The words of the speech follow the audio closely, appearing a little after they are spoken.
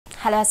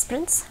Hello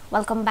aspirants,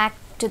 welcome back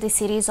to the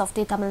series of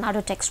the Tamil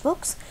Nadu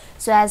textbooks.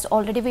 So as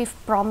already we've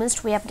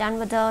promised, we have done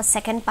with the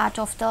second part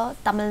of the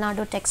Tamil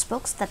Nadu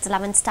textbooks, that's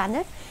 11th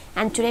standard,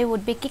 and today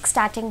would be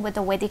kick-starting with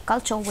the Vedic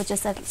culture, which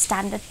is the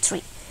standard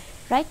 3,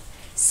 right?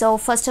 So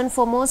first and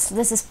foremost,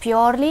 this is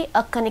purely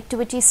a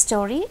connectivity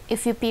story.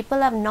 If you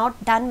people have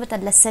not done with the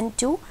lesson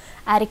 2,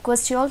 I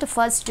request you all to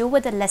first do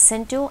with the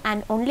lesson 2,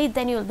 and only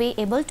then you will be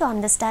able to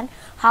understand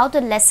how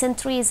the lesson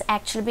 3 is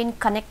actually being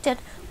connected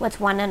with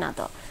one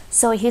another.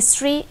 So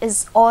history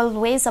is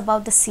always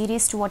about the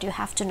series to what you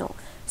have to know.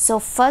 So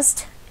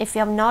first, if you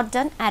have not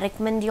done, I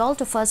recommend you all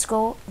to first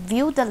go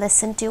view the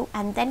lesson 2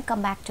 and then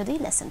come back to the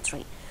lesson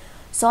 3.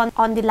 So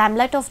on the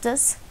limelight of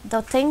this,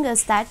 the thing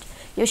is that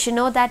you should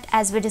know that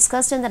as we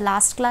discussed in the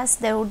last class,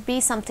 there would be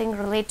something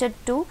related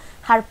to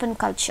Harappan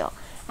culture.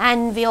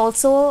 And we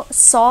also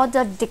saw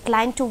the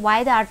decline to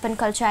why the Harappan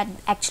culture had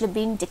actually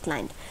been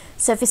declined.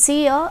 So if you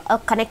see here,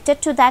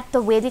 connected to that,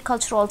 the Vedic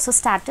culture also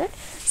started.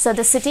 So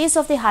the cities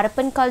of the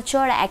Harappan culture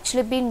are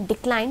actually being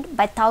declined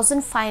by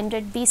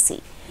 1500 BC.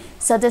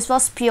 So this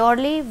was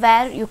purely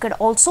where you could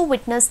also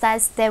witness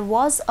that there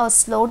was a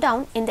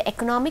slowdown in the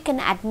economic and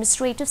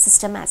administrative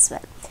system as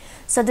well.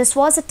 So this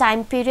was a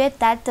time period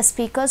that the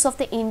speakers of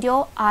the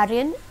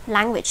Indo-Aryan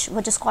language,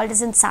 which is called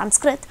as in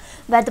Sanskrit,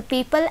 where the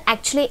people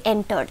actually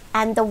entered,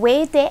 and the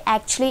way they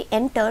actually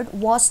entered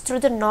was through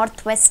the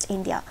northwest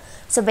India.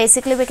 So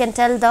basically we can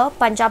tell the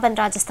Punjab and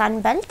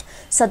Rajasthan belt,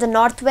 so the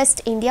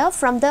northwest India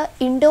from the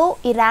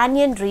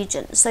Indo-Iranian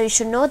region. So you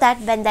should know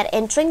that when they're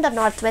entering the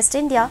northwest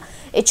India,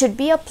 it should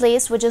be a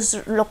place which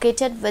is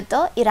located with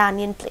the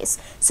Iranian place.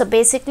 So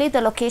basically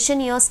the location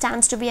here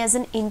stands to be as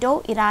an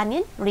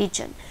Indo-Iranian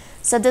region.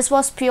 So this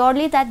was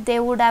purely that they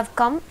would have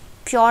come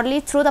purely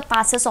through the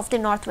passes of the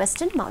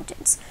northwestern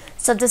mountains.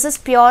 So this is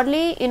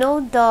purely,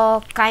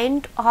 the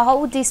kind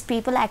how these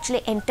people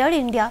actually entered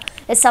India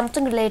is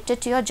something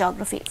related to your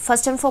geography.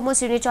 First and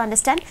foremost, you need to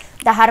understand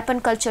the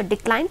Harappan culture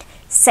declined.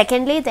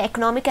 Secondly, the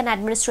economic and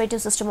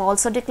administrative system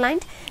also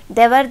declined.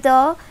 There were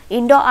the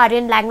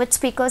Indo-Aryan language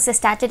speakers. They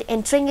started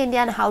entering India,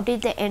 and how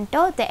did they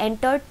enter? They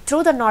entered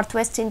through the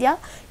northwest India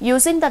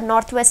using the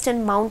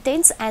northwestern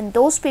mountains, and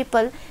those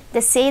people,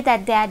 they say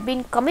that they had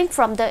been coming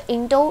from the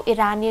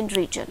Indo-Iranian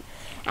region.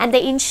 And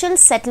the initial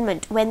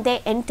settlement, when they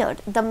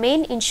entered, the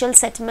main initial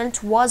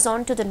settlement was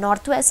on to the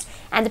northwest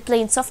and the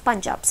plains of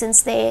Punjab.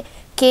 Since they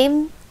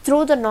came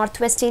through the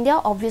northwest India,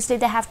 obviously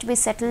they have to be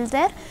settled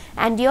there,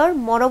 and here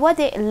moreover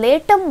they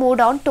later moved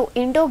on to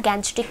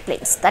Indo-Gangetic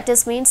plains, that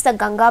is means the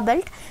Ganga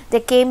belt. They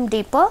came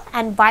deeper.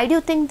 And why do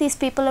you think these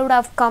people would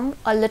have come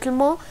a little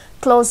more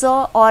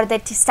closer, or they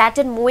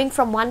started moving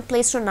from one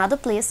place to another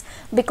place?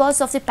 Because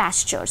of the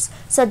pastures.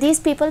 So these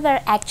people were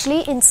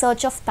actually in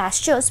search of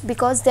pastures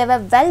because they were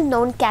well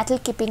known cattle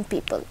keeping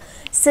people.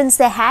 Since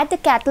they had the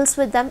cattle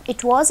with them,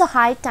 it was a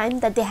high time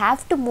that they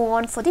have to move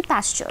on for the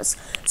pastures.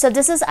 So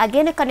this is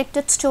again a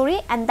connected story,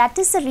 and that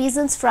is the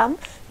reasons from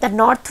the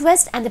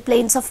northwest and the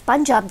plains of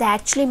Punjab they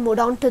actually moved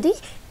on to the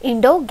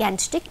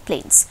Indo-Gangetic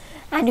plains.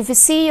 And if you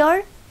see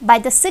here, by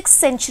the 6th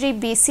century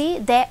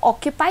BC, they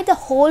occupied the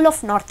whole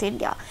of North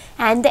India,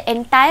 and the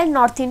entire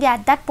North India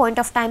at that point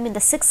of time in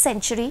the 6th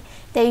century,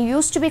 they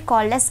used to be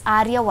called as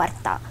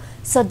Aryavarta.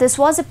 So this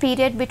was a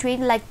period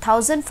between like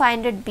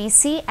 1500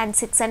 BC and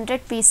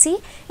 600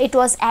 BC. It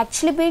was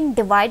actually being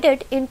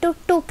divided into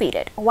two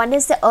periods. One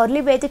is the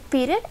early Vedic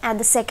period, and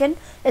the second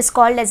is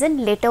called as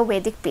in later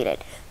Vedic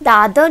period. The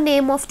other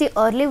name of the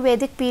early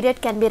Vedic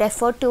period can be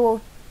referred to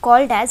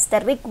called as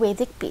the Rig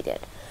Vedic period.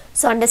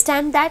 So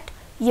understand that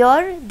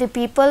here the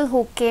people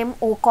who came,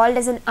 who called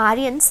as an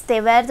Aryans, they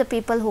were the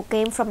people who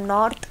came from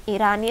North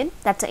Iranian,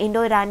 that's the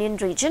Indo-Iranian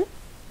region,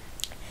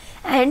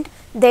 and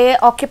they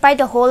occupied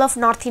the whole of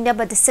North India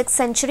by the 6th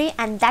century,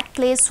 and that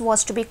place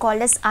was to be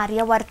called as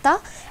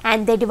Aryavarta,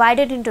 and they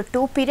divided into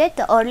two periods,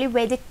 the early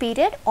Vedic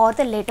period or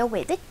the later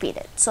Vedic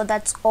period. So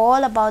that's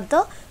all about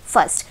the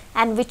first,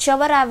 and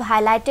whichever I have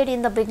highlighted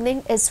in the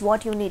beginning is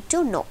what you need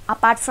to know.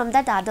 Apart from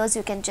that, the others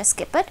you can just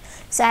skip it.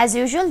 So as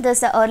usual, this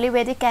is the early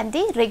Vedic and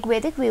the Rig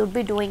Vedic we would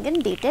be doing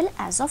in detail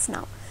as of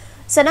now.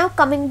 So now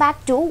coming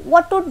back to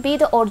what would be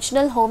the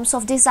original homes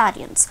of these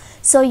Aryans.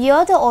 So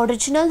here the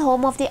original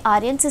home of the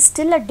Aryans is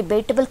still a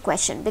debatable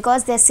question,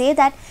 because they say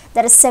that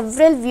there are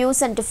several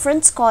views and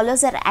different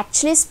scholars are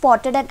actually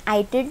spotted and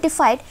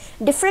identified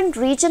different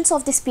regions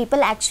of these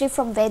people actually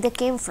from where they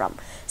came from.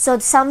 So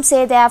some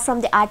say they are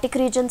from the Arctic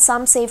region,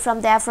 some say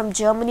they are from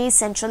Germany,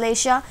 Central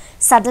Asia,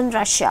 Southern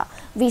Russia.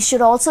 We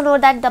should also know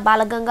that the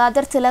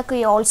Balagangadhar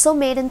Tilak also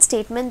made a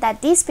statement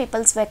that these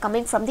peoples were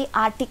coming from the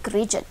Arctic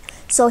region.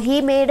 So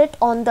he made it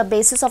on the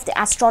basis of the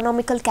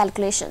astronomical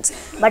calculations.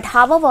 But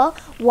however,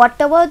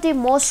 whatever the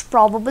most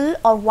probable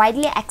or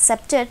widely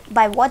accepted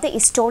by what the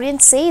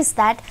historians say is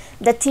that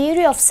the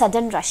theory of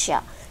southern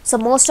Russia. So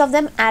most of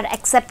them are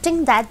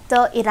accepting that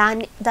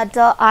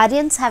the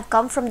Aryans have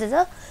come from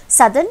the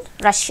southern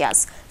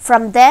Russias.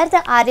 From there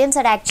the Aryans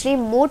had actually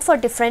moved for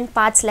different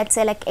parts, let's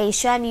say like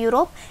Asia and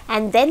Europe,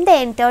 and then they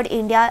entered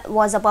India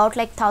was about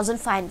like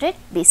 1500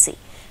 BC.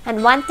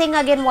 And one thing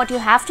again what you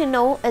have to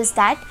know is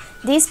that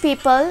these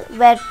people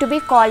were to be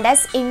called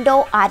as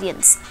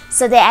Indo-Aryans.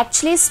 So they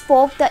actually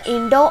spoke the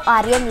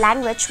Indo-Aryan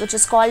language, which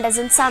is called as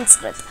in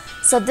Sanskrit.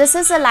 So this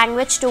is a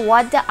language to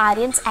what the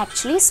Aryans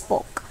actually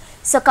spoke.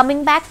 So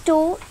coming back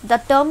to the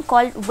term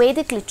called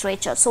Vedic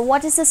literature. So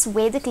what is this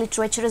Vedic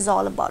literature is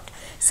all about?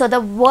 So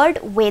the word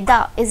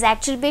Veda is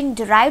actually being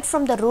derived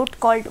from the root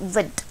called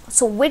Vid.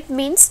 So Vid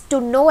means to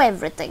know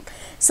everything.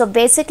 So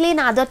basically in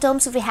other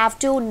terms, if we have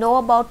to know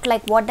about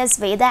like what does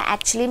Veda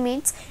actually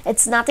means,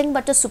 it's nothing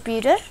but a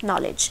superior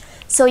knowledge.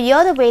 So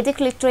here the Vedic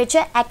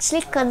literature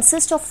actually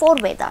consists of 4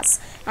 Vedas,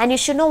 and you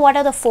should know what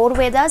are the 4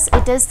 Vedas.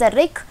 It is the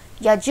Rig,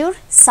 Yajur,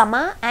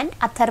 Sama and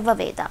Atharva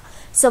Veda.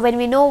 So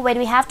when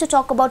we have to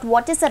talk about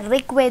what is the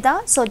Rig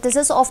Veda, so this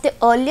is of the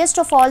earliest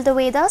of all the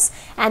Vedas,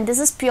 and this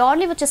is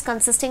purely which is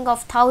consisting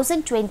of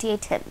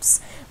 1028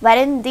 hymns,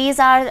 wherein these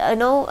are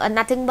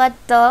nothing but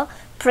the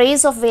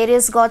praise of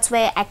various gods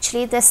where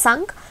actually they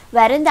sung,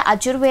 wherein the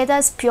Ajur Veda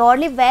is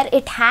purely where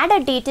it had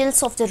a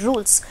details of the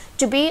rules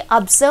to be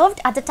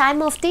observed at the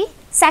time of the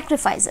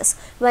sacrifices.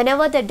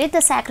 Whenever they did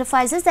the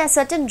sacrifices, there are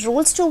certain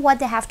rules to what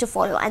they have to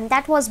follow, and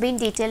that was being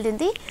detailed in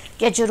the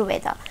Yajur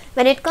Veda.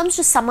 When it comes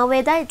to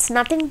Samaveda, it's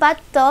nothing but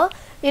the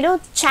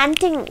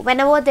chanting.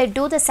 Whenever they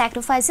do the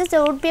sacrifices,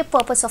 there would be a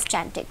purpose of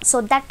chanting.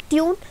 So that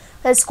tune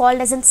is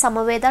called as in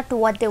Samaveda to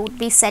what they would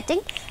be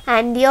setting,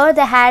 and here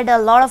they had a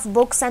lot of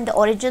books and the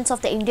origins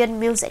of the Indian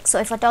music. So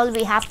if at all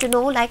we have to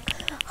know like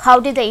how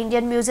did the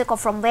Indian music or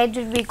from where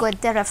did we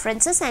get the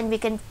references, and we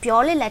can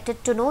purely let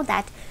it to know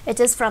that it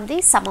is from the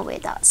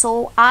Samaveda.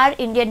 So our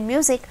Indian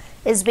music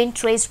is being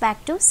traced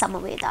back to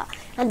Samaveda.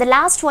 And the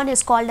last one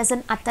is called as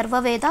an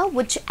Atharva Veda,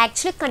 which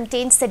actually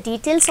contains the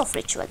details of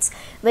rituals.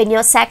 When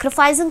you're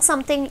sacrificing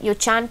something, you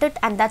chant it,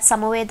 and that's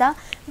Samaveda.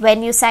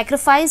 When you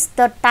sacrifice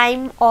the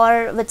time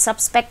or with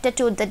respect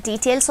to the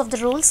details of the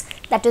rules,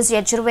 that is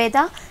Yajur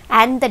Veda,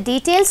 and the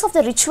details of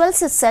the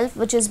rituals itself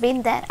which has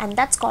been there, and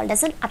that's called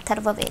as an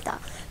Atharva Veda.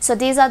 So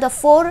these are the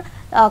 4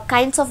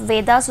 kinds of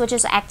Vedas which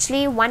is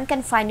actually one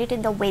can find it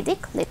in the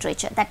Vedic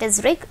literature, that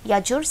is Rig,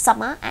 Yajur,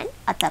 Sama and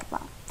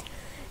Atharva.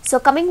 So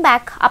coming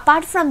back,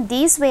 apart from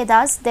these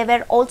Vedas, there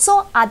were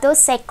also other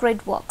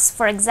sacred works.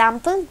 For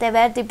example, there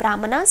were the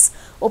Brahmanas,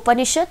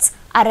 Upanishads,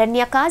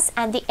 Aranyakas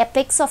and the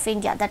epics of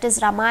India, that is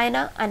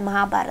Ramayana and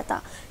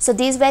Mahabharata. So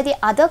these were the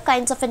other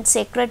kinds of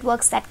sacred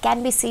works that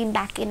can be seen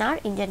back in our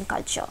Indian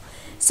culture.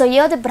 So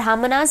here the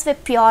Brahmanas were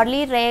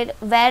purely read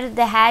where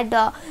they had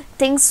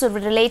things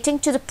relating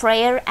to the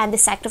prayer and the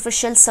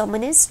sacrificial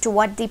ceremonies to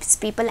what these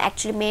people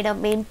actually made a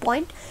main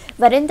point,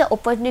 wherein the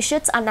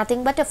Upanishads are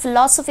nothing but a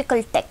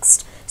philosophical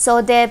text.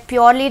 So they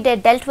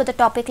dealt with a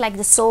topic like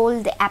the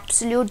soul, the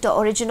absolute, the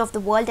origin of the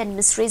world and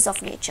mysteries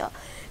of nature.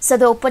 So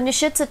the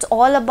Upanishads, it's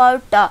all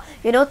about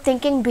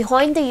thinking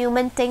behind the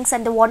human things,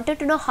 and they wanted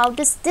to know how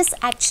does this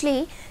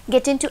actually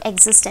get into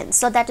existence.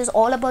 So that is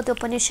all about the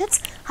Upanishads.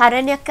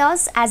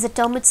 Aranyakas, as the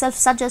term itself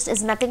suggests,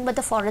 is nothing but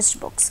the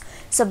forest books.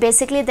 So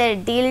basically they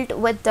dealt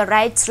with the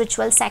rites,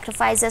 rituals,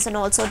 sacrifices and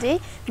also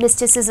the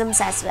mysticisms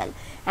as well.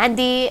 And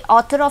the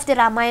author of the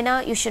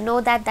Ramayana, you should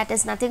know that that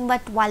is nothing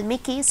but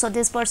Valmiki. So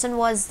this person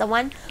was the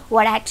one who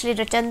had actually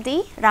written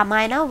the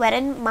Ramayana,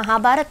 wherein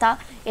Mahabharata,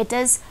 it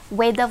is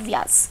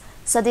Vedavyas.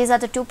 So these are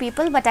the 2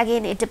 people, but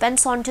again it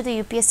depends on to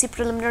the UPSC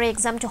preliminary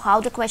exam to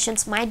how the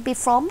questions might be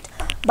formed,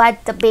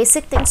 but the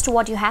basic things to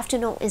what you have to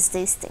know is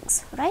these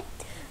things, right?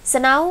 So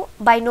now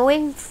by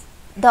knowing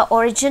the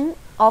origin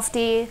of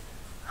the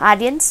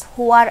Aryans,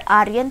 who are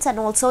Aryans, and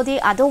also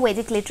the other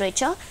Vedic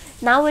literature,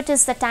 now it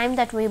is the time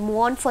that we move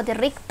on for the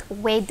Rikt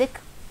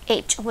Vedic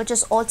age, which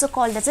is also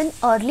called as an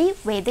early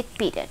Vedic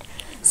period.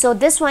 So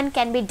this one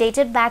can be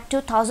dated back to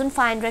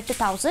 1500 to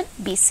 1000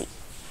 BC.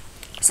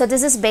 So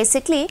this is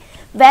basically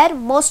where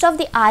most of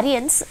the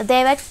Aryans,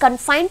 they were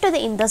confined to the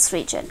Indus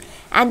region,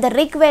 and the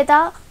Rig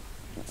Veda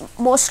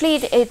mostly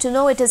it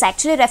is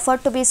actually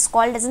referred to be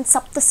called as in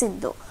Sapta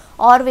Sindhu,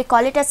 or we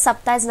call it as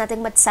Sapta is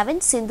nothing but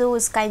 7, Sindhu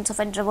is kinds of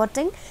a river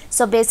thing.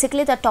 So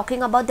basically they are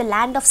talking about the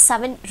land of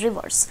 7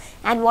 rivers.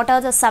 And what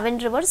are the 7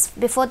 rivers?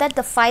 Before that,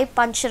 the 5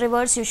 Panch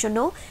rivers you should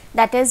know,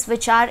 that is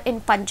which are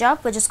in Punjab,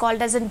 which is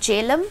called as in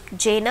Jhelum,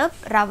 Jenab,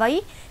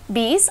 Ravai,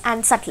 Bees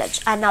and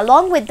Sutlej, and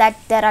along with that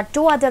there are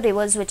 2 other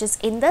rivers which is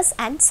Indus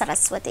and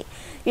Saraswati.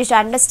 You should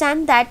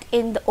understand that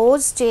in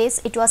those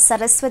days it was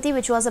Saraswati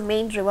which was a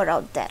main river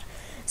out there.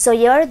 So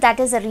here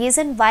that is the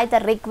reason why the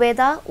Rig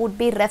Veda would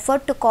be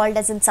referred to called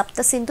as in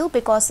Sapta Sindhu,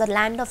 because the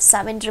land of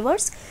 7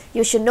 rivers.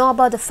 You should know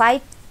about the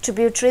 5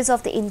 tributaries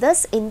of the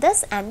Indus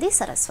and the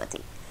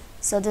Saraswati.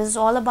 So this is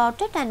all about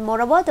it, and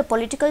moreover the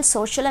political,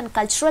 social and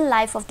cultural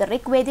life of the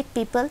Rig Vedic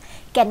people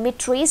can be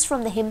traced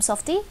from the hymns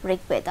of the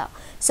Rig Veda.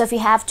 So if you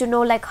have to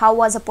know like how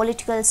was a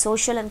political,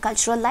 social and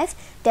cultural life,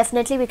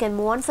 definitely we can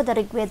move on for the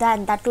Rig Veda,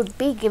 and that would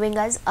be giving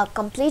us a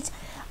complete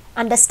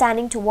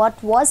understanding to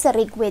what was the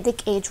Rig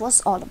Vedic age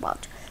was all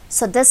about.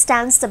 So this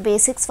stands the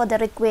basics for the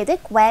Rig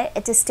Vedic, where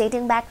it is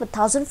dating back with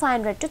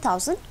 1500 to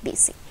 1000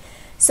 BC.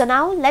 So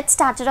now let's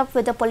start it up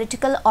with the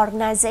political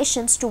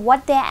organizations to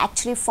what they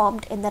actually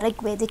formed in the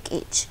Rig Vedic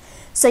age.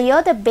 So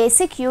here the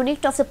basic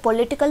unit of the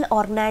political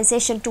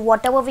organization to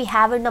whatever we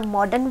have in the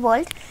modern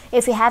world,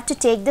 if we have to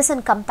take this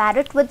and compare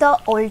it with the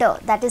older,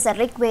 that is the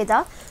Rig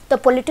Veda, the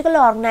political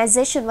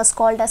organization was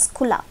called as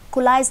Kula.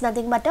 Kula is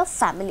nothing but a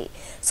family.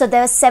 So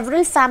there were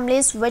several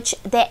families which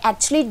they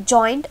actually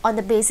joined on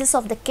the basis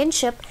of the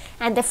kinship,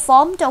 and they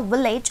formed a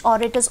village, or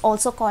it is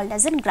also called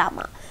as in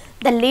Grama.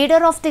 The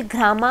leader of the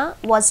Grama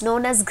was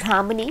known as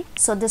Gramini.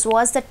 So this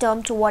was the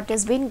term to what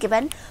is being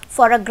given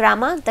for a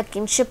Grama, the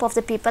kinship of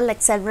the people,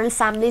 like several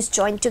families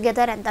joined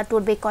together, and that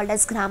would be called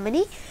as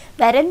Gramini,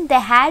 wherein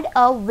they had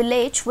a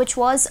village which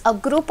was a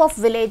group of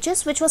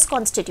villages which was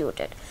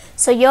constituted.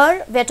 So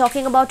here we are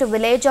talking about a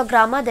village or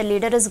Grama, the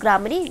leader is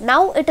Gramini.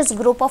 Now it is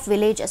group of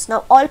villages.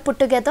 Now all put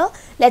together,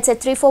 let's say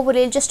 3-4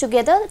 villages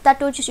together, that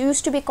which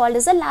used to be called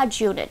as a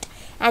large unit,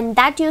 and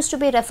that used to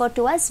be referred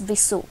to as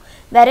Visu,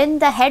 wherein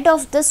the head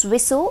of this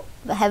Visu,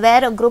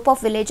 where a group of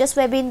villages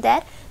were being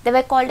there, they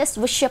were called as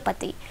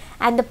Vishyapati,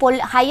 and the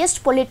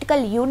highest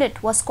political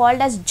unit was called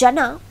as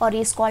Jana, or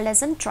is called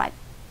as a tribe.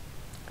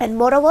 And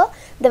moreover,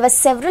 there were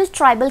several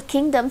tribal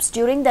kingdoms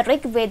during the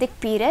Rig Vedic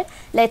period,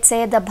 let's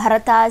say the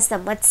Bharatas, the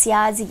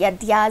Matsyas,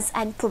 Yadyas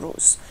and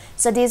Purus.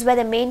 So these were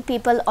the main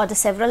people or the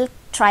several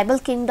tribal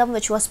kingdom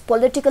which was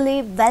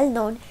politically well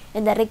known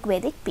in the Rig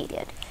Vedic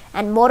period.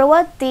 And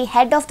moreover, the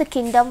head of the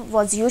kingdom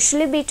was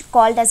usually be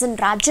called as in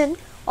Rajan,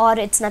 or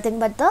it's nothing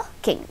but the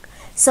king.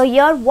 So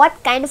here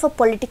what kind of a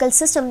political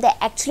system they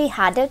actually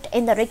had it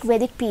in the Rig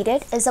Vedic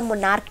period is a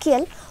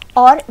monarchical,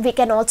 or we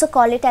can also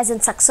call it as in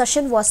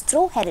succession was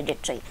through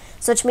hereditary.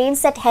 So which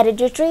means that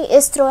hereditary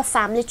is through a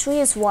family tree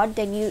is what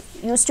they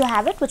used to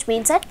have it, which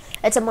means that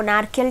it's a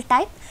monarchical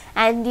type.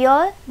 And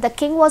here the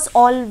king was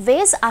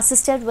always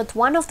assisted with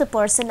one of the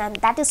person, and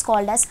that is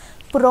called as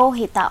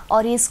Purohita,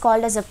 or he is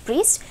called as a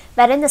priest,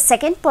 wherein the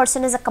second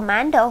person is a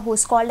commander who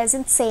is called as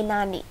in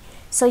Senani.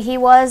 So he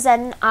was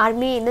an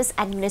army in his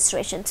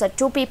administration. So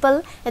two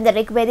people in the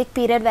Rig Vedic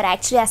period were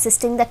actually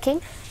assisting the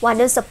king.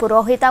 One is the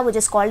Purohita, which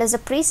is called as a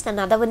priest.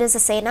 Another one is the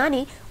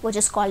Senani, which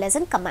is called as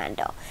a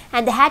commander.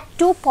 And they had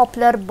two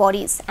popular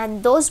bodies,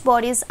 and those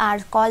bodies are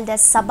called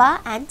as Sabha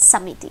and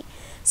Samiti.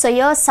 So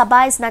here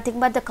Sabha is nothing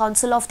but the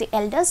council of the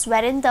elders,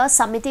 wherein the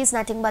Samiti is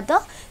nothing but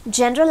the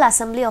general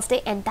assembly of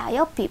the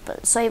entire people.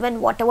 So even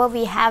whatever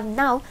we have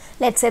now,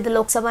 let's say the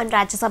Lok Sabha and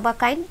Rajya Sabha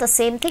kind, the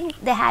same thing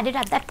they had it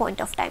at that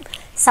point of time.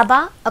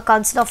 Sabha, a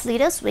council of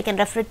leaders, we can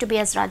refer it to be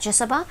as Rajya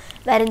Sabha,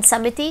 wherein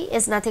Samiti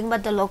is nothing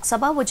but the Lok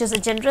Sabha, which is a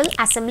general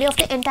assembly of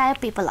the entire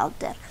people out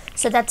there.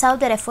 So that's how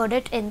they referred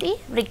it in the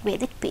Rig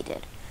Vedic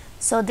period.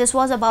 So this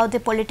was about the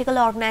political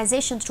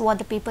organizations to what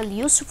the people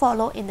used to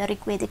follow in the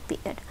Rig Vedic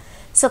period.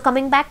 So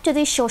coming back to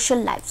the social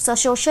life. So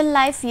social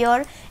life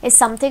here is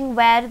something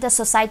where the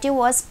society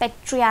was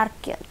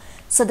patriarchal.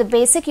 So the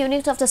basic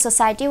unit of the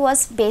society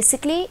was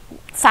basically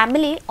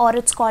family, or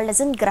it's called as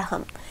in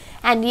Graham.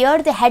 And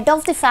here the head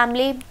of the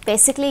family,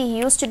 basically he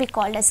used to be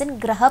called as in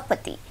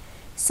Grahapati.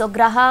 So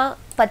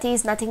Grahapati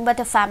is nothing but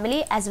a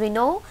family. As we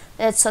know,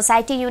 the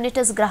society unit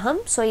is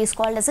Graham, so he is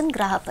called as in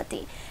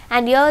Grahapati.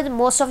 And here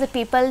most of the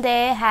people,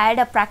 they had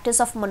a practice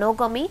of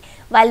monogamy,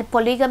 while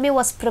polygamy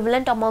was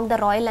prevalent among the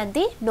royal and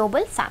the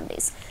noble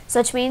families. So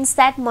which means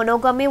that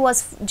monogamy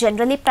was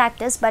generally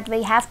practiced, but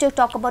we have to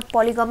talk about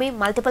polygamy,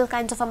 multiple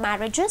kinds of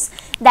marriages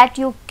that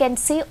you can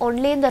see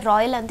only in the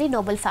royal and the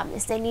noble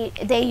families.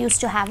 They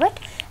used to have it,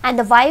 and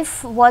the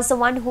wife was the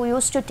one who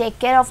used to take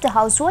care of the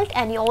household,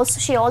 and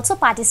she also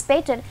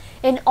participated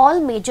in all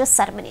major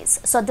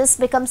ceremonies. So this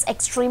becomes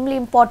extremely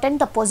important,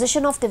 the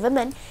position of the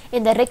women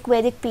in the Rig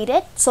Vedic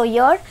period. So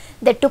here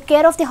they took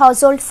care of the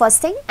household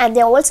first thing, and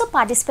they also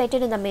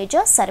participated in the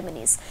major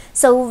ceremonies.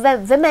 So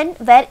women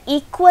were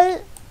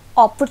equal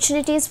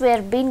opportunities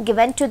were being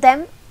given to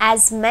them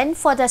as men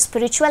for their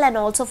spiritual and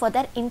also for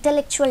their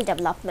intellectual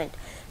development.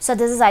 So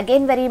this is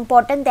again very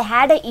important. They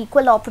had a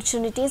equal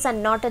opportunities,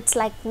 and not it's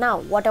like now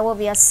whatever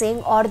we are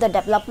seeing, or the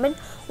development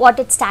what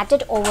it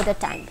started over the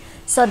time.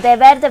 So there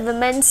were the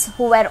women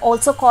who were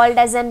also called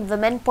as in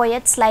women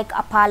poets like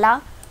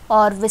Apala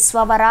or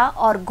Viswavara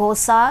or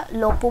Gosa,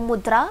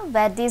 Lopumudra,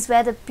 where these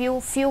were the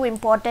few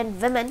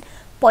important women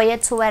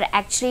poets who were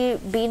actually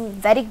been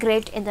very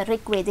great in the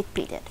Rig Vedic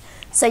period.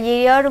 So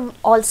here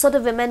also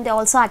the women, they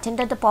also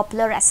attended the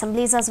popular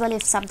assemblies as well,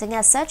 if something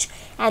as such.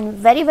 And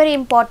very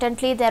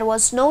importantly, there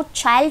was no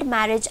child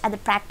marriage and the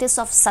practice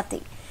of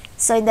sati.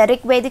 So in the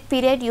Rig Vedic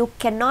period, you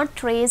cannot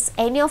trace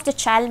any of the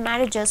child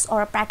marriages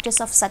or a practice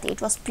of sati.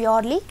 It was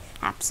purely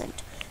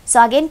absent.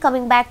 So again,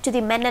 coming back to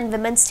the men and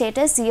women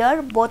status,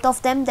 here both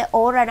of them, they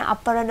wore an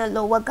upper and a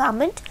lower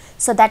garment.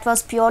 So that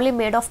was purely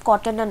made of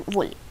cotton and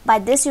wool. by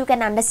this you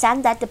can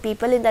understand that the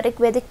people in the Rig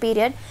Vedic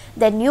period,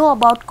 they knew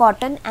about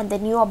cotton and they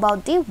knew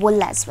about the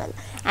wool as well.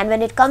 And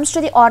when it comes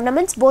to the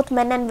ornaments, both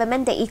men and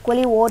women, they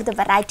equally wore the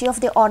variety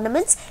of the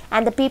ornaments,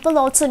 and the people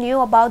also knew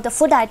about the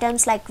food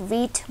items like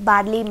wheat,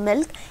 barley,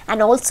 milk,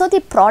 and also the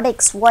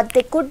products. What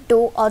they could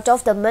do out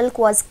of the milk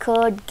was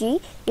curd,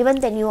 ghee, even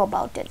they knew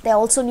about it. They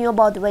also knew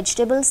about the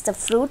vegetables, the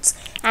fruits,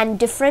 and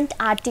different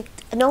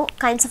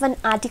kinds of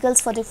articles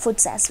for the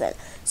foods as well.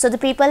 So the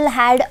people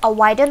had a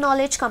wider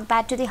knowledge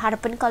compared to the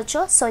Harappan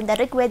culture. So in the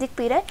Rig Vedic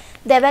period,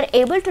 they were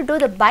able to do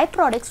the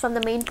byproducts from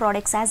the main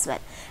products as well.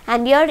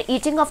 And here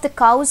eating of the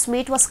cow's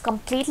meat was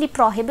completely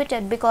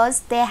prohibited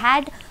because they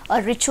had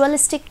a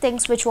ritualistic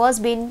things which was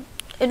being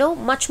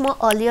much more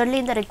earlierly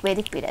in the Rig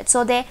Vedic period.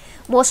 So they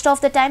most of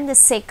the time they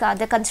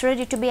considered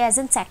it to be as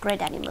a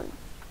sacred animal.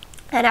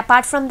 And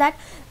apart from that,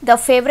 the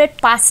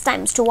favorite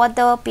pastimes to what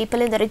the people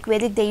in the Rig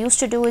Vedic they used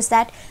to do is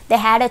that they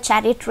had a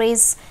chariot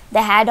race,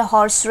 they had a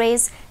horse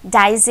race,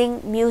 dicing,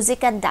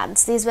 music and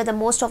dance. These were the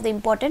most of the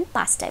important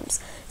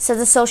pastimes. So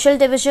the social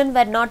division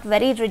were not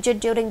very rigid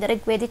during the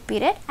Rig Vedic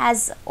period,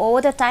 as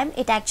over the time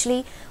it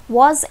actually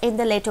was in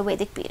the later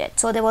Vedic period.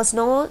 So there was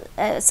no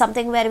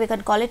something where we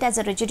can call it as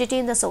a rigidity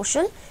in the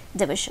social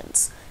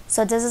divisions.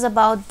 So this is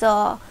about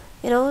the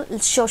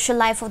social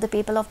life of the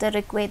people of the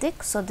Rig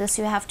Vedic. So this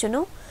you have to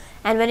know.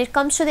 And when it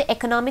comes to the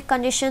economic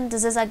condition,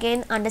 this is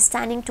again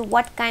understanding to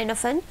what kind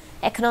of an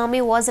economy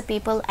was the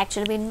people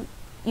actually being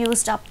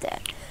used up there.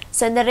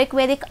 So in the Rig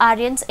Vedic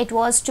Aryans, it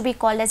was to be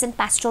called as in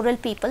pastoral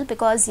people,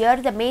 because here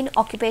the main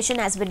occupation,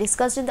 as we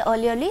discussed in the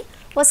earlierly,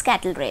 was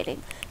cattle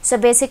rearing. So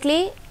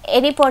basically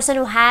any person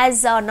who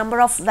has a number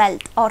of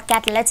wealth or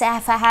cattle, let's say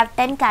if I have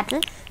 10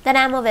 cattle, then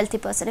I am a wealthy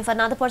person. If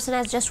another person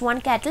has just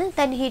 1 cattle,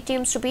 then he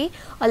seems to be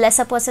a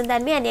lesser person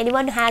than me, and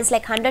anyone who has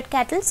like 100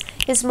 cattle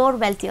is more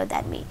wealthier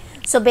than me.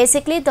 So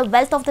basically the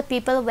wealth of the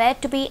people were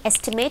to be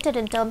estimated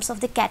in terms of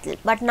the cattle,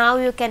 but now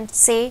you can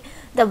say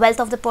the wealth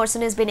of the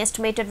person is being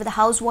estimated with the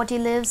house what he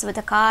lives, with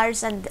the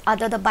cars and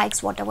the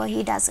bikes, whatever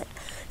he does it.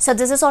 So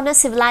this is on a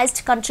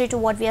civilized country to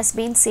what we have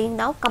been seeing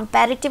now.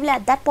 Comparatively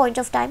at that point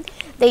of time,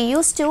 they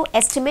used to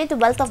estimate the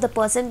wealth of the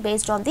person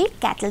based on the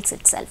cattle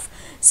itself.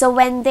 So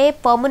when they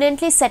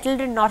permanently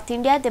settled in North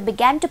India, they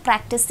began to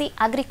practice the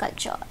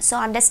agriculture. So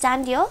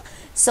understand here,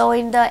 so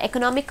in the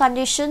economic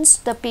conditions,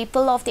 the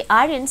people of the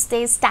Aryans,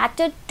 they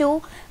started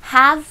to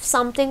have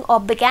something or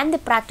began the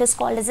practice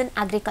called as an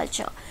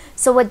agriculture.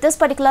 So with this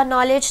particular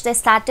knowledge, they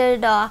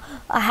started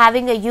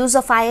having a use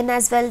of iron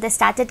as well. They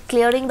started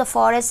clearing the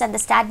forest and they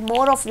started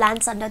more of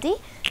lands under the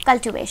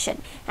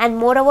cultivation. And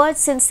moreover,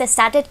 since they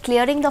started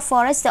clearing the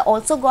forest, they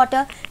also got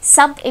a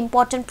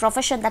sub-important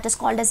profession that is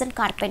called as in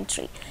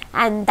carpentry.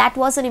 And that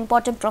was an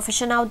important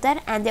profession out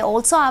there. And they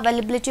also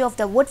availability of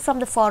the wood from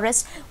the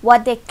forest,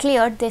 what they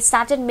cleared, they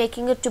started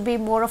making it to be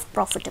more of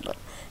profitable.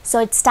 So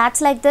it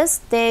starts like this.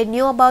 They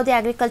knew about the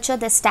agriculture,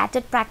 they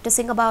started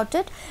practicing about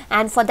it,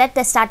 and for that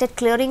they started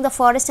clearing the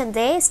forest and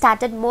they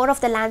started more of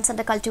the lands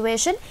under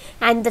cultivation,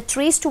 and the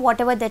trees to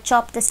whatever they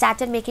chopped, they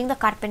started making the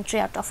carpentry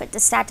out of it. They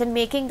started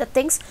making the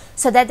things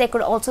so that they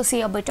could also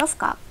see a bit of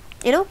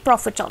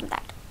profit on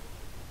that.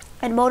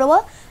 And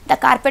moreover, the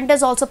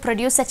carpenters also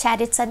produced the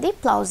chariots and the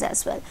plows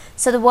as well.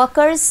 So the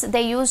workers,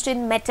 they used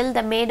in metal,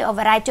 they made a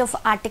variety of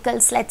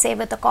articles, let's say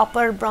with the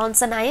copper,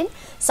 bronze and iron.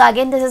 So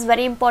again, this is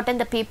very important.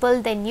 The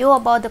people, they knew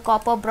about the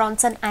copper,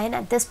 bronze and iron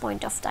at this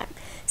point of time.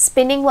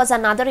 Spinning was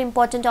another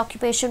important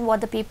occupation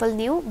what the people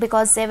knew,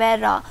 because they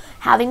were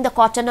having the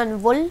cotton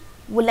and woolen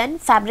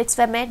fabrics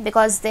were made,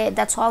 because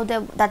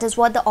that is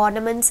what the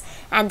ornaments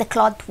and the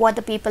cloth what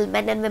the people,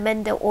 men and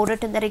women, they wore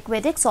it in the Rig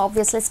Vedic. So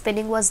obviously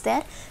spinning was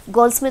there.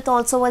 Goldsmith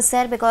also was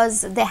there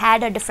because they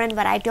had a different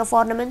variety of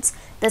ornaments.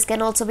 This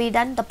can also be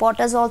done. The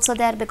potters also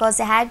there because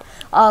they had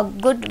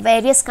good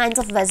various kinds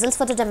of vessels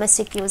for the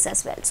domestic use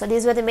as well. So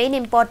these were the main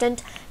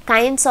important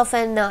kinds of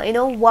an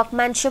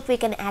workmanship we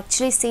can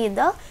actually see in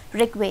the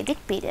Rig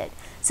Vedic period.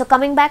 So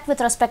coming back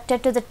with respect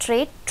to the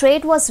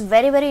trade was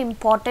very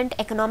important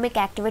economic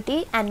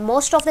activity, and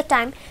most of the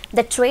time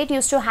the trade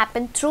used to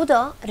happen through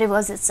the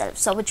rivers itself.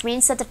 So which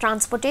means that the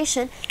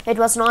transportation, it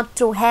was not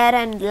through air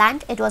and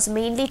land, it was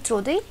mainly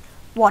through the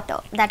water,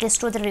 that is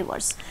through the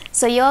rivers.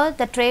 So here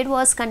the trade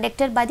was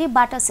conducted by the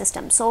barter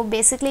system. So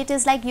basically it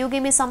is like you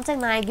give me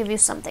something and I give you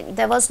something.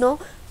 There was no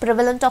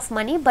prevalent of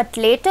money, but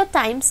later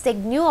times they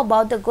knew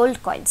about the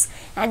gold coins,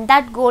 and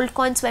that gold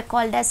coins were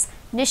called as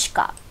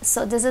Nishka.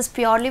 So this is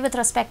purely with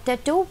respect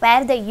to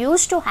where they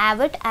used to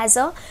have it as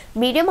a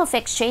medium of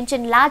exchange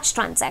in large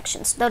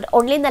transactions.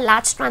 Only in the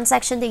large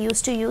transaction they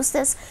used to use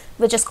this,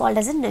 which is called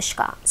as a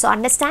Nishka. So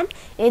understand,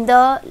 in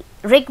the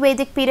Rig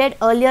Vedic period,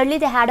 earlierly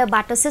they had a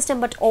barter system,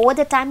 but over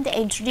the time they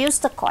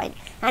introduced the coin,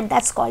 and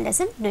that's called as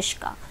a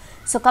Nishka.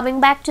 So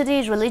coming back to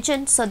the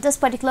religion, so this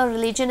particular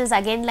religion is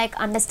again like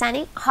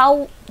understanding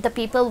how the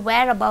people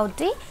were about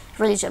the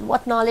religion,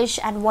 what knowledge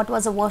and what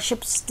was the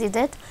worships they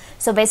did.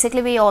 So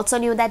basically we also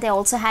knew that they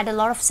also had a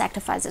lot of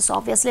sacrifices. So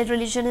obviously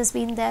religion has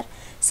been there.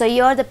 So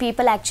here the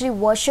people actually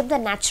worship the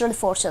natural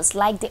forces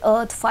like the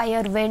earth,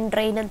 fire, wind,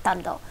 rain and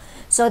thunder.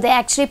 So they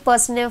actually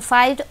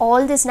personified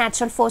all these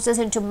natural forces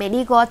into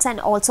many gods and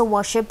also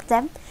worshipped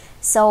them.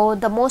 So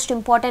the most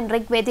important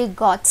Rig Vedic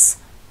gods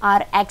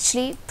are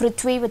actually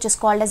Prithvi, which is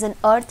called as an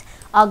earth,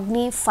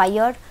 Agni,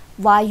 fire,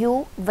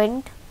 Vayu,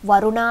 wind,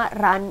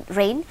 Varuna,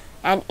 rain,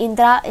 and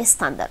Indra is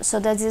thunder. So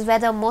this is where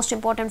the most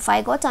important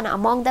 5 gods, and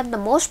among them the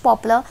most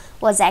popular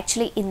was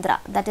actually Indra,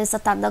 that is the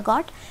thunder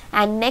god.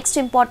 And next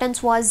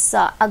importance was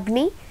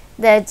Agni.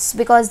 That's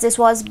because this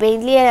was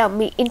mainly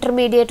an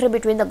intermediary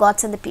between the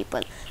gods and the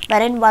people,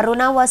 wherein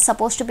Varuna was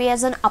supposed to be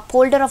as an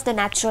upholder of the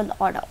natural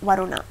order,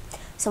 Varuna.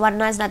 So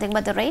Varuna is nothing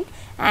but the rain,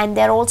 and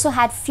there also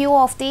had few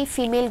of the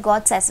female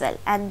gods as well,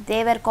 and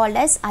they were called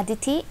as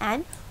Aditi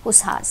and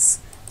Ushas.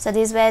 So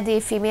these were the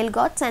female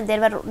gods, and there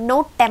were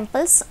no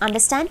temples,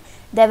 understand,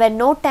 there were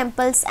no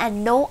temples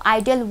and no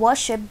idol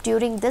worship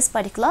during this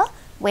particular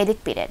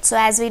Vedic period. So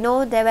as we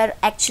know, they were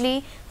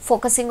actually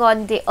focusing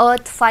on the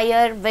earth,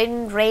 fire,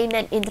 wind, rain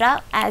and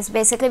Indra, as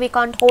basically we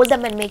can't hold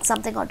them and make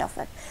something out of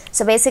it.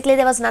 So basically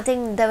there was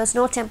nothing, there was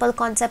no temple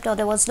concept or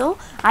there was no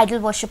idol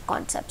worship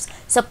concepts.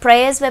 So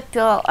prayers were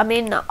pure,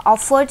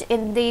 offered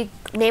in the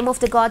name of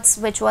the gods,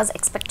 which was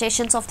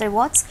expectations of the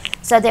rewards.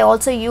 So they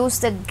also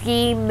used the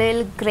ghee,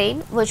 milk,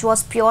 grain, which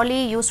was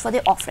purely used for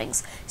the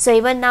offerings. So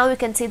even now you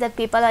can see that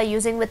people are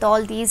using with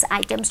all these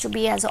items to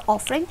be as an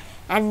offering,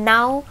 and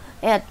now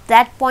at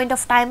that point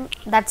of time,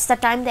 that's the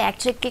time they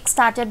actually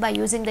kick-started by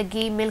using the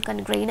ghee, milk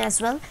and grain as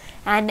well,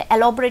 and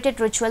elaborated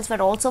rituals were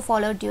also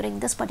followed during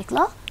this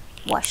particular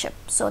worship.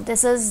 So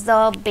this is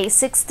the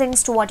basics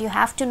things to what you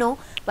have to know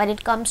when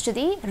it comes to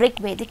the Rig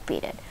Vedic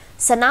period.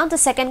 So now the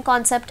second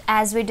concept,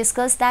 as we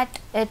discussed, that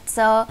it's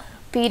a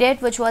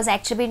period which was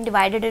actually been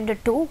divided into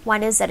two.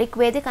 One is the Rig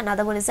Vedic,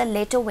 another one is the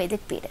later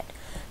Vedic period.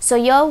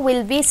 So here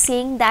we'll be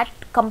seeing that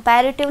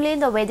comparatively in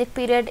the Vedic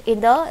period,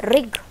 in the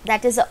Rig,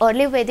 that is the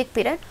early Vedic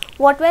period,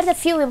 what were the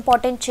few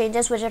important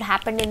changes which had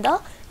happened in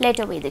the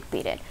later Vedic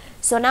period.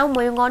 So now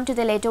moving on to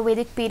the later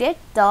Vedic period,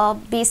 the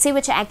BC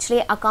which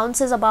actually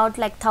accounts is about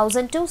like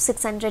 1000 to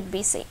 600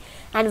 BC,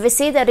 and we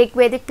see the Rig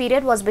Vedic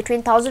period was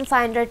between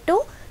 1500 to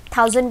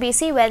 1000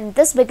 BC, when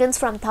this begins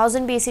from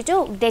 1000 BC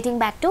to dating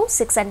back to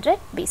 600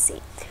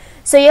 BC.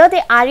 So here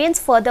the Aryans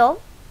further,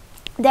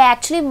 they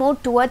actually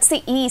moved towards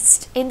the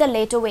east in the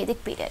later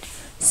Vedic period.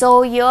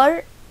 So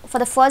here for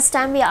the first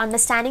time we are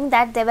understanding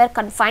that they were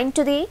confined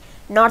to the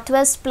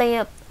northwest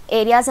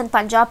areas and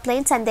Punjab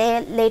plains, and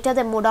they later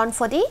they moved on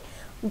for the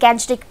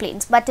Gangetic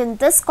plains. But in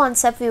this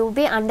concept we will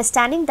be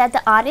understanding that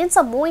the Aryans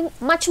are moving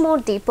much more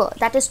deeper,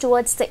 that is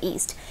towards the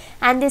east,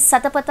 and this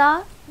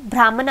Satapatha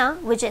Brahmana,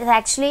 which is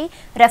actually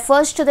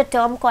refers to the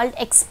term called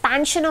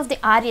expansion of the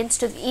Aryans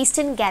to the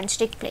eastern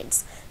Gangetic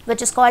plains,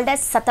 which is called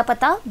as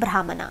Satapatha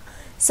Brahmana.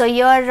 So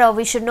here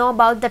we should know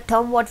about the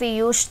term what we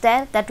used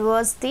there, that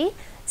was the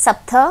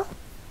Saptha,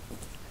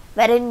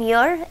 wherein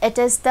here it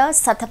is the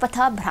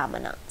Satapatha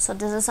Brahmana. So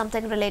this is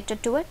something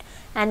related to it,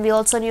 and we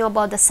also knew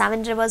about the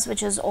 7 rivers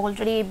which has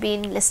already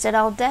been listed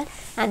out there,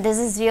 and this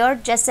is here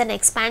just an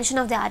expansion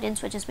of the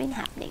Aryans which has been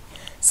happening.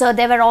 So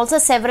there were also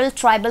several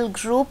tribal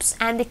groups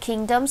and the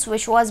kingdoms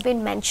which was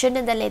been mentioned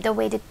in the later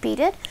Vedic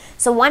period.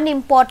 So one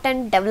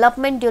important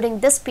development during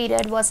this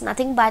period was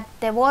nothing but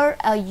there were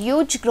a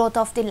huge growth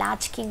of the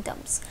large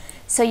kingdoms.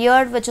 So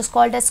here, which is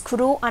called as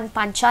Kuru and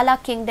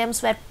Panchala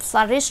kingdoms, were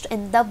flourished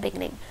in the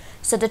beginning.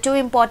 So the two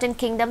important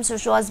kingdoms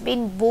which was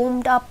being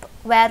boomed up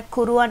were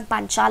Kuru and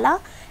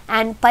Panchala,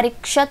 and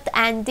Parikshat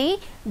and the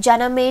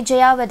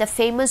Janamejaya were the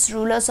famous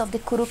rulers of the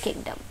Kuru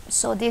kingdom.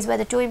 So these were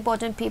the two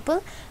important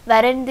people,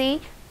 wherein the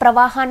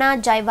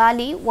Pravahana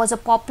Jaivali was a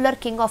popular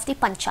king of the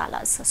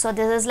Panchalas. So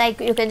this is like,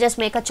 you can just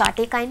make a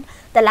charty kind,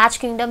 the large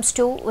kingdoms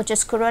too, which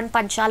is Kuru and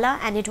Panchala,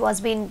 and it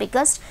was being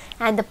biggest,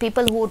 and the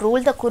people who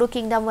ruled the Kuru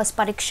kingdom was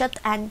Parikshat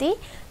and the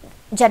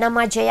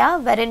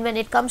Janamejaya, wherein when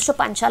it comes to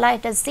Panchala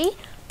it is the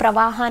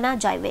Pravahana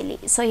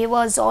Jaivali. So he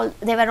was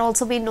they were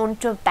also been known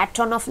to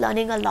patron of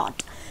learning a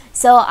lot.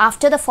 So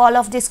after the fall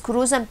of these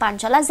Kurus and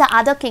Panchalas, the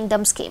other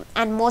kingdoms came,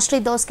 and mostly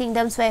those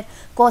kingdoms were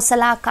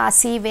Kosala,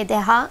 Kasi,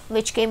 Videha,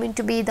 which came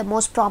into be the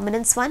most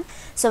prominent one.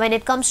 So when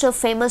it comes to a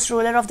famous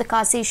ruler of the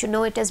Kasi, you should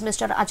know it is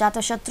Mr.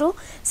 Ajatashatru.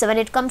 So when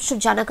it comes to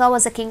Janaka,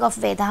 was the king of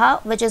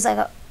Vedaha,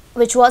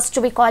 which was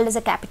to be called as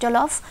a capital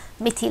of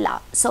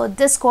Mithila. So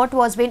this court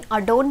was being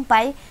adorned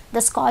by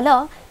the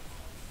scholar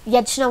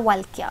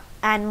Yajnavalkya,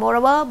 and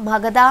moreover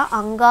Magadha,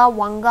 Anga,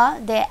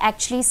 Vanga, they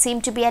actually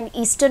seem to be an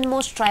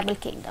easternmost tribal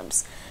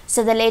kingdoms.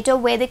 So the later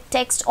Vedic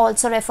text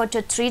also referred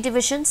to 3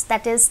 divisions,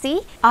 that is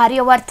the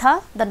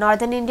Aryavartha, the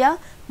northern India,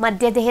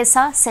 Madhya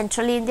Dehesa,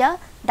 central India,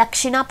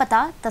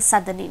 Dakshinapata, the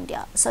southern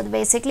India. So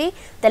basically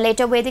the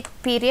later Vedic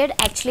period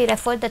actually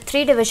referred the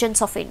 3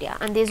 divisions of India,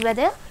 and these were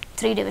the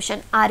 3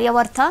 divisions: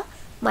 Aryavartha,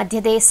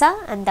 Madhya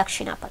Desa and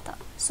Dakshinapata.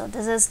 So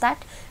this is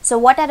that. So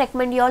what I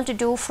recommend you all to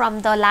do from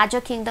the larger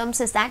kingdoms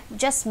is that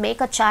just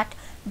make a chart,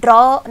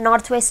 draw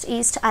northwest,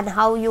 east, and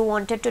how you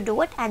wanted to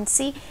do it, and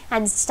see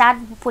and start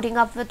putting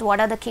up with what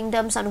are the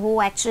kingdoms and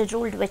who actually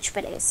ruled which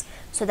place.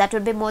 So that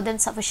would be more than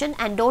sufficient,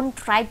 and don't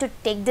try to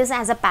take this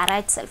as a para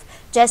itself.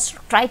 Just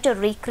try to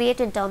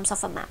recreate in terms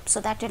of a map, so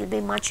that it will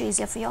be much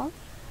easier for you all.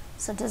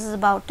 So this is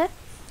about it.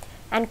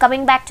 And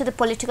coming back to the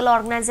political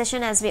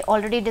organization, as we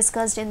already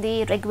discussed in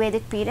the Rig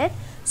Vedic period,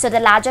 so the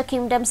larger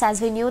kingdoms,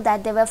 as we knew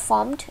that they were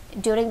formed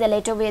during the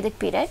later Vedic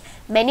period,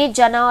 many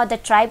jana or the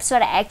tribes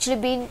were actually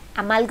being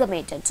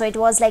amalgamated. So it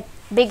was like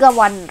bigger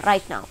one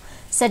right now.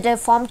 So they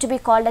formed to be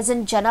called as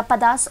in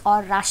Janapadas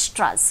or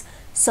Rashtras.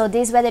 So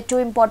these were the two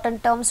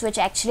important terms which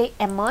actually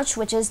emerged,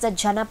 which is the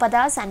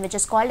Janapadas and which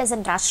is called as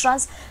in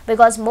Rashtras,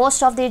 because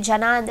most of the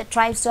jana and the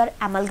tribes were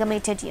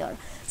amalgamated here.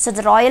 So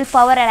the royal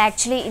power had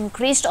actually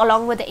increased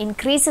along with the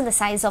increase in the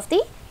size of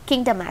the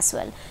kingdom as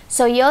well.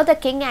 So here the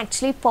king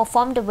actually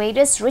performed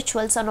various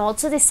rituals and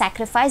also the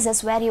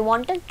sacrifices where he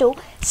wanted to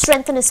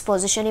strengthen his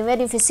position. Even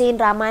if you see in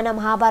Ramayana,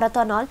 Mahabharata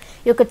and all,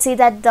 you could see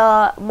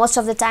that most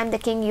of the time the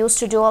king used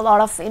to do a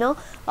lot of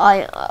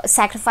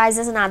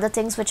sacrifices and other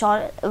things,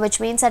 which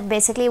means that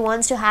basically he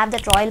wants to have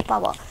that royal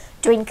power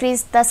to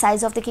increase the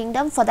size of the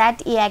kingdom. For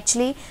that he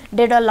actually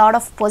did a lot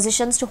of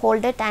positions to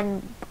hold it,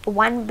 and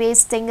one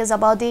base thing is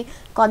about the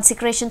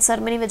consecration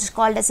ceremony, which is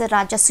called as a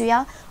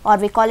Rajasuya, or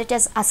we call it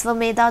as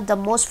Aswamedha, the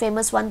most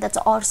famous one, that's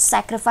or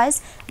sacrifice,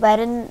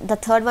 wherein the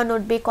third one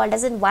would be called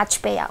as in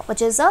Vajpaya,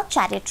 which is a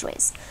chariot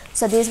race.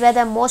 So these were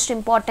the most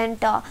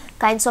important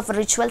kinds of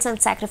rituals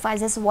and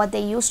sacrifices what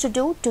they used to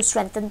do to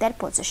strengthen their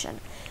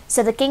position.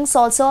 So the kings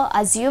also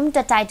assumed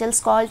the titles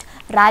called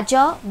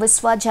Raja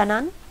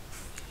Viswajanan,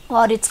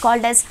 or it's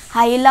called as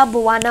Haila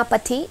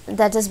Bhuvanapati,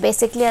 that is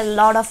basically a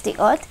lord of the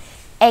earth,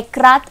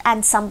 Ekrat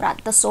and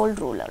Samrat, the sole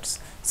rulers.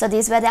 So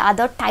these were the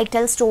other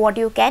titles to what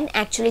you can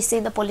actually see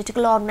in the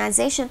political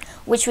organization,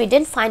 which we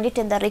didn't find it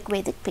in the Rig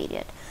Vedic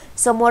period.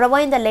 So moreover,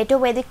 in the later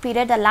Vedic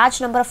period, a large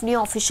number of new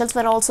officials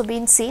were also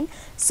being seen.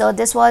 So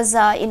this was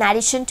in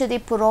addition to the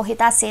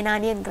Purohita,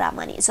 Senani and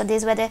Gramani. So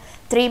these were the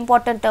three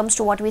important terms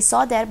to what we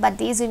saw there, but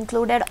these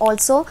included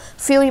also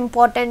few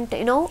important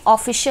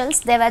officials.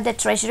 They were the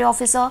treasury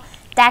officer,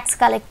 tax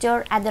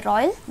collector and the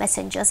royal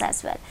messengers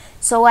as well.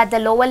 So at the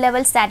lower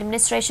levels, the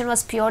administration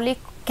was purely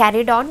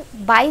carried on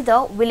by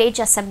the village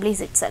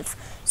assemblies itself.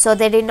 So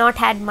they did not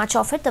had much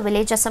of it. The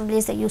village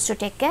assemblies they used to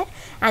take care,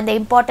 and the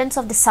importance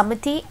of the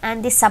Samiti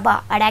and the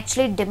Sabha had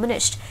actually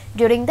diminished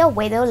during the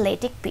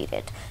Vedic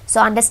period.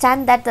 So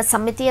understand that the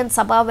Samiti and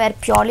Sabha were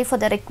purely for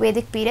the Rig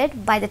Vedic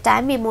period. By the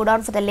time we moved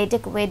on for the later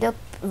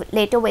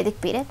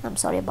Vedic period, I'm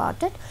sorry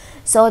about it.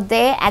 So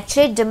they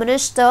actually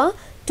diminished the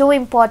two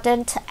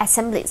important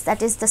assemblies,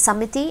 that is the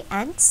Samiti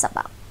and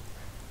Sabha.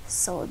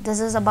 So this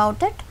is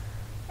about it.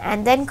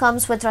 And then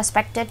comes with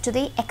respect to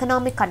the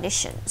economic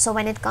condition. So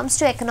when it comes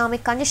to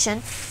economic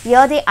condition,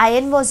 here the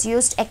iron was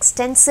used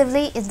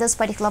extensively in this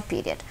particular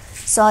period.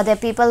 So the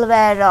people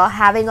were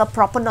having a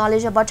proper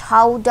knowledge about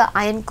how the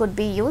iron could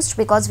be used,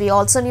 because we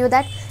also knew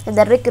that in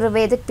the Rig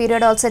Vedic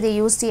period also they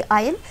used the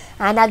iron.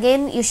 And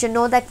again you should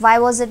know that why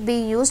was it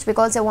being used,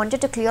 because they wanted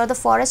to clear the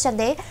forest and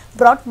they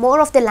brought more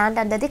of the land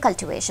under the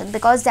cultivation,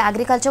 because the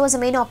agriculture was the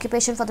main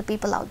occupation for the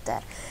people out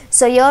there.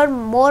 So here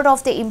more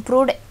of the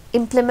improved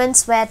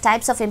implements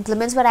types of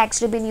implements were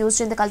actually being used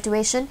in the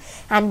cultivation,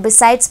 and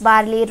besides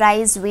barley,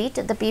 rice, wheat,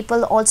 the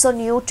people also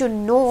knew to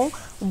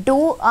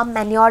do a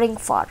manuring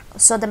for.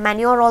 So the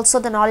manure also,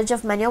 the knowledge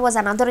of manure was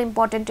another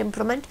important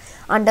improvement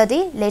under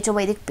the later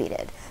Vedic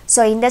period.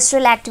 So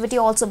industrial activity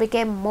also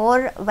became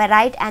more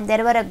varied, and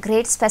there were a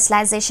great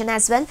specialization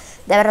as well.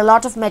 There were a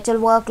lot of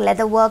metal work,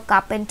 leather work,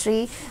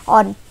 carpentry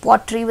or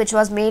pottery which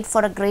was made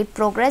for a great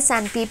progress,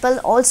 and people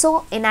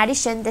also in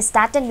addition they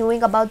started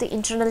knowing about the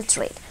internal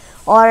trade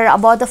or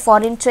about the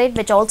foreign trade,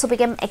 which also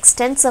became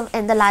extensive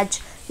in the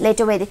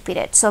later Vedic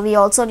period. So we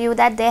also knew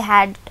that they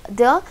had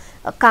the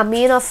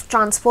mean of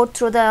transport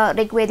through the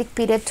Rig Vedic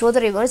period through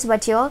the rivers,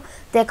 but here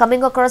they are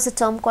coming across a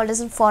term called as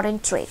in foreign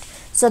trade.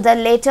 So the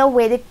later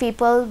Vedic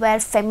people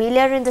were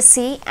familiar in the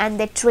sea and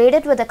they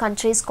traded with the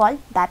countries called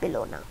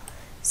Babylonia.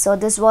 So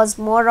this was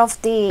more of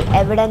the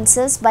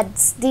evidences,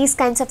 but these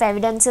kinds of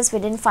evidences we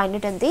didn't find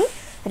it in the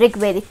Rig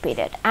Vedic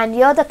period. And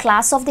here the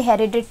class of the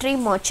hereditary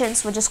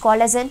merchants, which is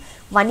called as in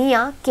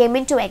Vaniya, came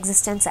into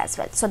existence as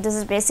well. So this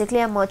is basically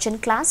a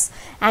merchant class,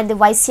 and the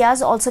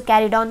Vaisyas also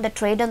carried on the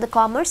trade and the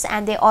commerce,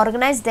 and they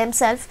organized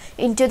themselves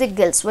into the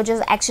guilds, which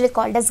is actually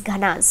called as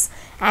Ghanas.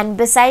 And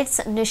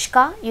besides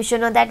Nishka, you should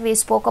know that we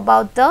spoke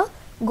about the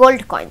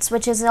gold coins,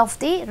 which is of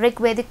the Rig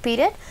Vedic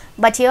period,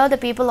 but here the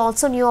people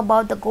also knew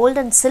about the gold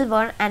and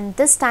silver, and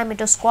this time it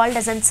was called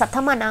as in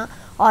Satamana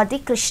or the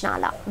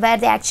Krishnala, where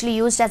they actually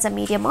used as a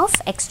medium of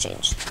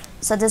exchange.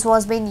 So this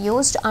was being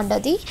used under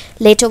the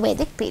later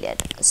Vedic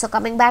period. So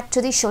coming back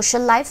to the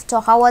social life, so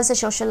how was the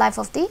social life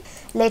of the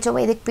later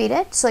Vedic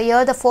period? So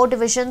here the four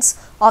divisions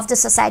of the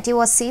society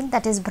was seen,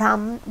 that is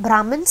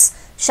Brahmins,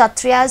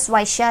 Kshatriyas,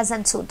 Vaishyas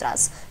and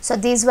Sudras. So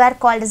these were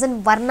called as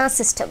in Varna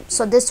system.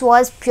 So this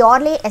was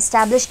purely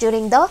established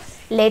during the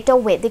later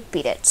Vedic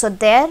period. So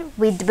there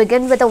we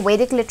begin with the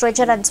Vedic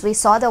literature and we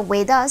saw the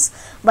Vedas,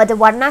 but the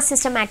Varna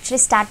system actually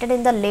started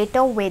in the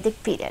later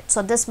Vedic period.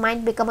 So this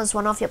might become as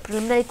one of your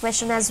preliminary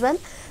question as well.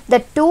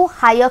 The two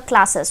higher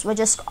classes, which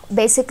is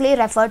basically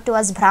referred to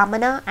as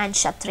Brahmana and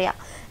Kshatriya,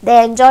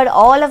 they enjoyed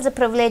all of the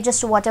privileges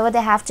to whatever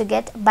they have to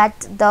get, but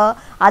the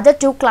other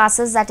two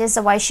classes, that is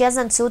the Vaishyas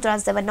and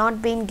Sudras, they were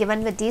not being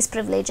given with these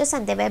privileges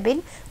and they were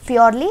being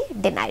purely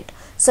denied.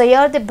 So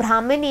here the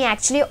Brahmani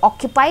actually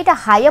occupied a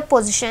higher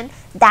position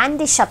than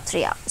the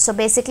Kshatriya. So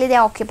basically they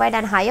occupied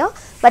an higher,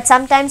 but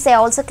sometimes they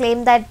also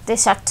claim that the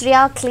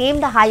Kshatriya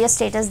claimed a higher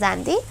status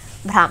than the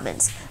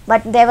Brahmins.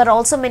 But there were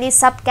also many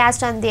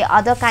subcaste and the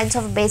other kinds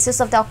of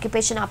basis of the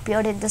occupation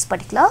appeared in this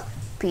particular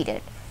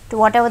period. To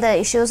whatever the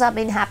issues have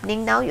been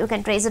happening now, you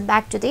can trace it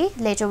back to the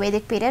later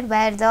Vedic period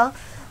where the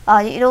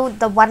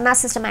the Varna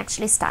system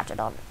actually started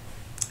on.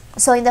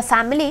 So in the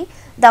family,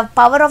 the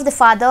power of the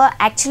father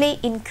actually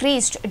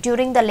increased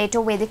during the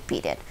later Vedic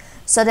period.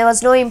 So there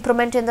was no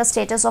improvement in the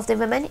status of the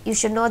women. You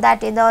should know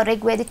that in the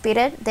Rig Vedic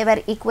period, they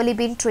were equally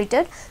being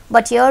treated.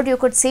 But here you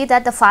could see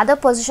that the father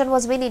position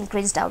was being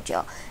increased out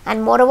here.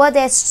 And moreover,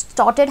 they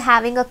started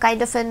having a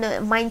kind of a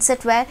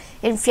mindset where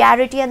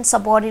inferiority and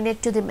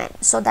subordinate to the men.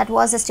 So that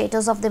was the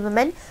status of the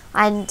women.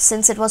 And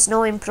since it was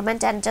no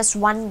improvement and just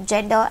one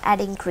gender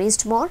had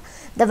increased more,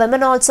 the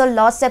women also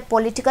lost their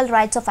political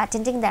rights of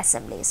attending the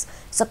assemblies.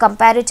 So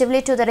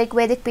comparatively to the Rig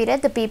Vedic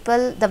period,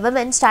 the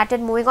women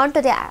started moving on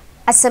to the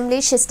assembly,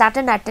 she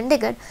started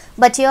attending it,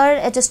 but here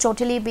it is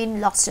totally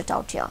been lost it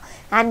out here.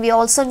 And we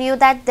also knew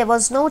that there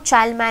was no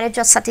child marriage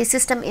or sati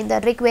system in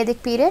the Rig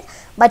Vedic period,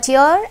 but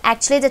here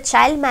actually the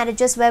child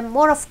marriages were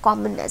more of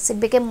commonness. It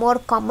became more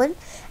common,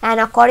 and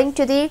according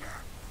to the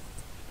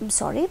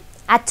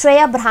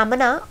Atreya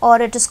Brahmana, or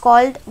it is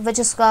called, which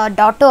is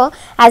daughter,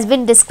 has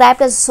been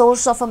described as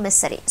source of a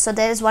misery. So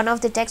there is one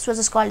of the texts which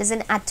is called as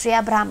an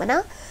Atreya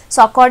Brahmana.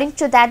 So according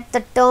to that,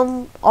 the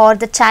term or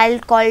the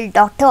child called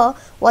daughter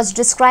was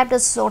described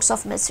as source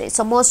of misery.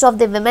 So most of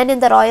the women in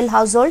the royal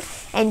household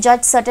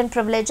enjoyed certain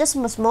privileges.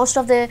 Most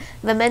of the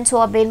women who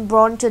have been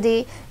born to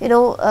the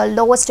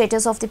lower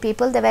status of the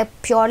people, they were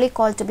purely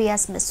called to be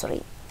as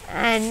misery.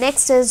 And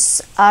next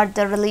is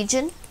the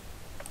religion.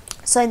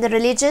 So in the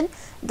religion,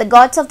 the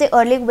gods of the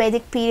early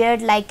Vedic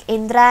period like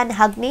Indra and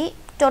Agni,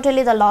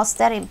 totally they lost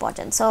their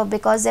importance. So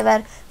because there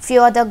were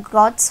few other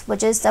gods,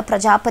 which is the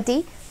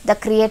Prajapati, the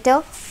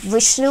creator,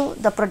 Vishnu,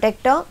 the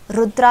protector,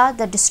 Rudra,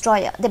 the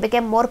destroyer, they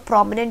became more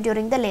prominent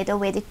during the later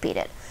Vedic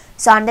period.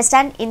 So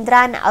understand, Indra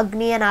and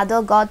Agni and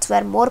other gods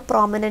were more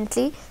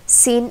prominently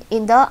seen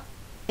in the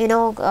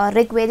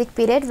Rig Vedic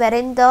period,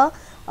 wherein the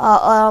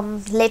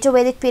later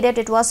Vedic period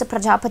it was the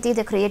Prajapati,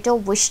 the creator,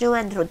 Vishnu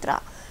and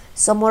Rudra.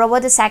 So moreover,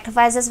 the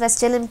sacrifices were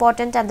still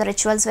important and the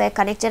rituals were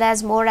connected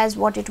as more as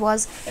what it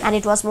was, and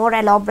it was more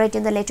elaborate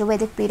in the later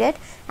Vedic period.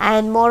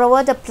 And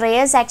moreover, the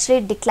prayers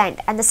actually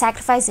declined and the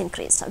sacrifice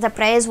increased. The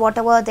prayers,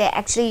 whatever they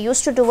actually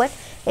used to do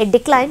it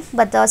declined,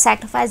 but the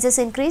sacrifices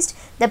increased.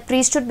 The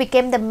priesthood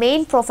became the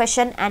main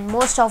profession and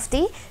most of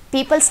the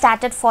people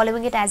started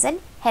following it as an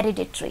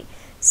hereditary.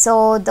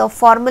 So the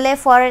formulae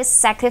for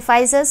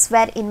sacrifices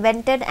were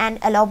invented and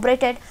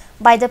elaborated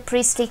by the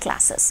priestly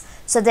classes.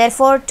 So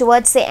therefore,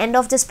 towards the end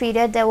of this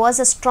period, there was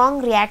a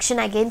strong reaction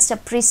against a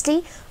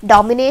priestly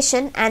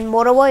domination, and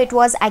moreover it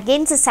was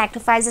against the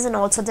sacrifices and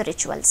also the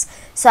rituals.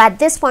 So at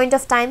this point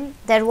of time,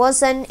 there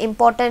was an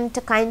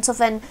important kinds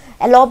of an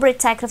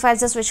elaborate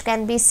sacrifices which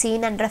can be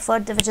seen and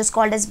referred to, which is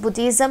called as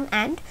Buddhism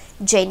and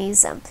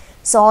Jainism.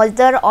 So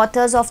other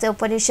authors of the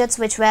Upanishads,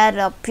 which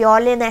were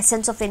purely in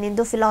essence of an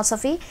Hindu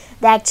philosophy,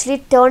 they actually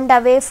turned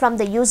away from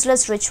the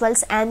useless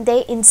rituals and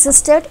they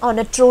insisted on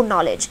a true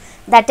knowledge,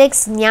 that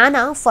is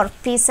jnana, for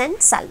peace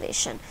and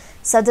salvation.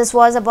 So this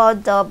was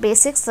about the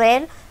basics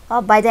where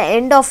by the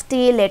end of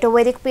the later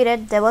Vedic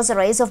period, there was a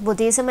rise of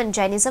Buddhism and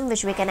Jainism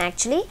which we can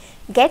actually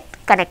get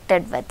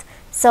connected with.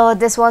 So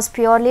this was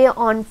purely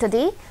on to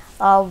the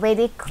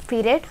Vedic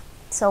period.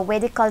 So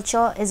Vedic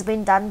culture is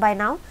being done by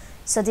now.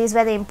 So these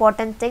were the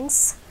important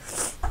things,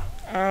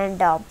 and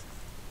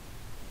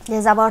this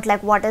is about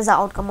like what is the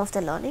outcome of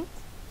the learning.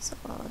 So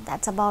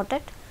that's about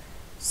it.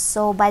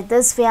 So by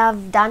this we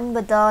have done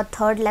with the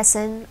third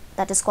lesson,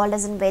 that is called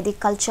as in Vedic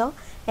culture.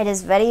 It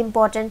is very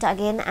important.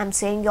 Again, I am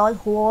saying y'all,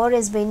 whoever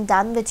is being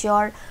done with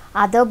your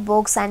other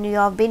books and you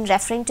have been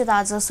referring to the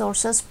other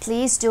sources,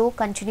 please do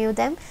continue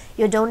them.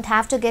 You don't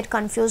have to get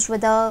confused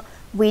with the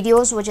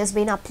videos which has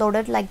been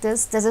uploaded like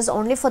this. This is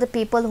only for the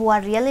people who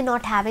are really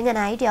not having an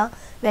idea.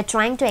 We are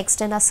trying to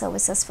extend our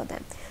services for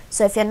them.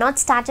 So if you are not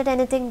started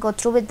anything, go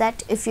through with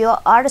that. If you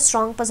are a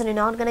strong person, you're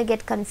not going to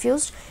get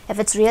confused. If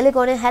it's really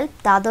going to help,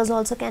 the others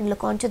also can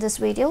look onto this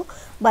video,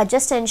 but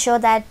just ensure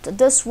that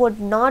this would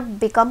not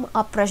become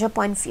a pressure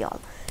point for you all.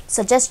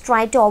 So just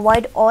try to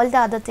avoid all the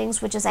other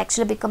things which is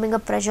actually becoming a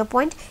pressure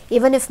point.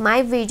 Even if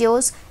my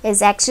videos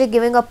is actually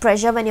giving a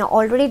pressure when you're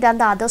already done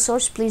the other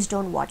source, please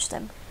don't watch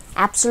them.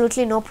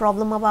 Absolutely no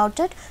problem about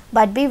it,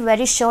 but be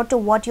very sure to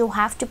what you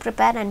have to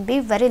prepare and be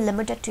very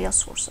limited to your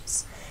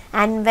sources.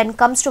 And when it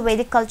comes to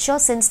Vedic culture,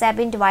 since they have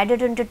been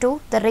divided into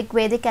two, the Rig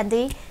Vedic and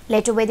the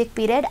later Vedic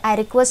period, I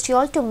request you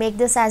all to make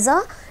this as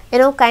a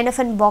kind of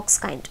an box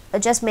kind.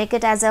 Just make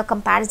it as a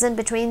comparison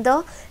between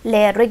the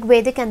Rig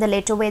Vedic and the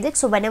later Vedic.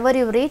 So whenever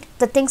you read,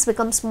 the things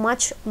becomes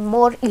much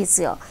more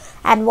easier.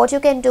 And what you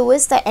can do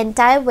is the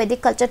entire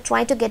Vedic culture,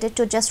 try to get it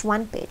to just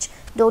one page.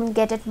 Don't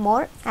get it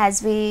more,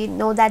 as we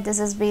know that this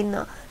has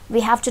been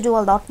we have to do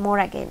a lot more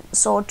again.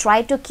 So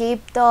try to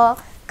keep the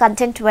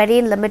content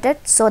very limited.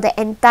 So the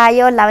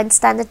entire 11th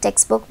standard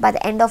textbook, by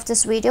the end of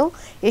this video,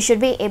 you should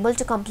be able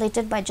to complete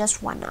it by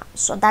just 1 hour.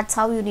 So that's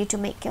how you need to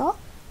make your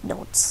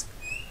notes.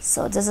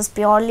 So this is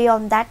purely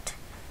on that.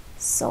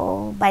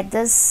 So by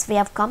this we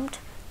have come.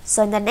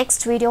 So in the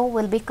next video,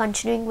 we'll be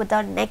continuing with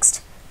the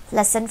next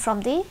lesson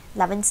from the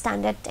 11th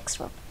standard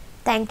textbook.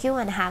 Thank you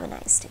and have a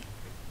nice day.